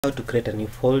How to create a new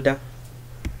folder.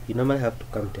 You normally have to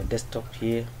come to your desktop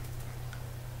here.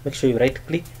 Make sure you right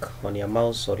click on your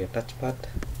mouse or your touchpad,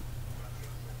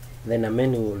 then a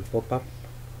menu will pop up.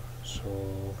 So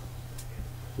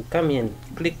you come here and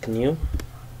click new,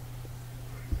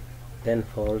 then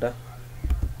folder,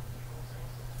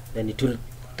 then it will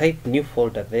type new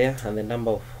folder there and the number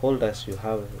of folders you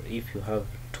have. If you have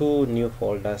 2 new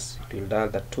folders, it will dial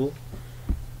the 2.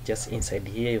 Just inside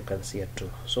here you can see a 2.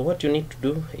 So what you need to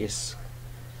do is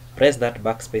press that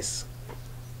backspace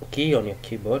key on your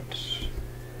keyboard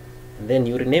and then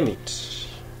you rename it.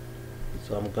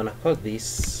 So I'm gonna call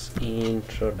this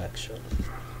introduction,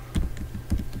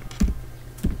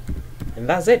 and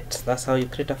that's it. That's how you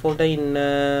create a folder in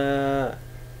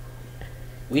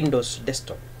Windows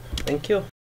desktop. Thank you.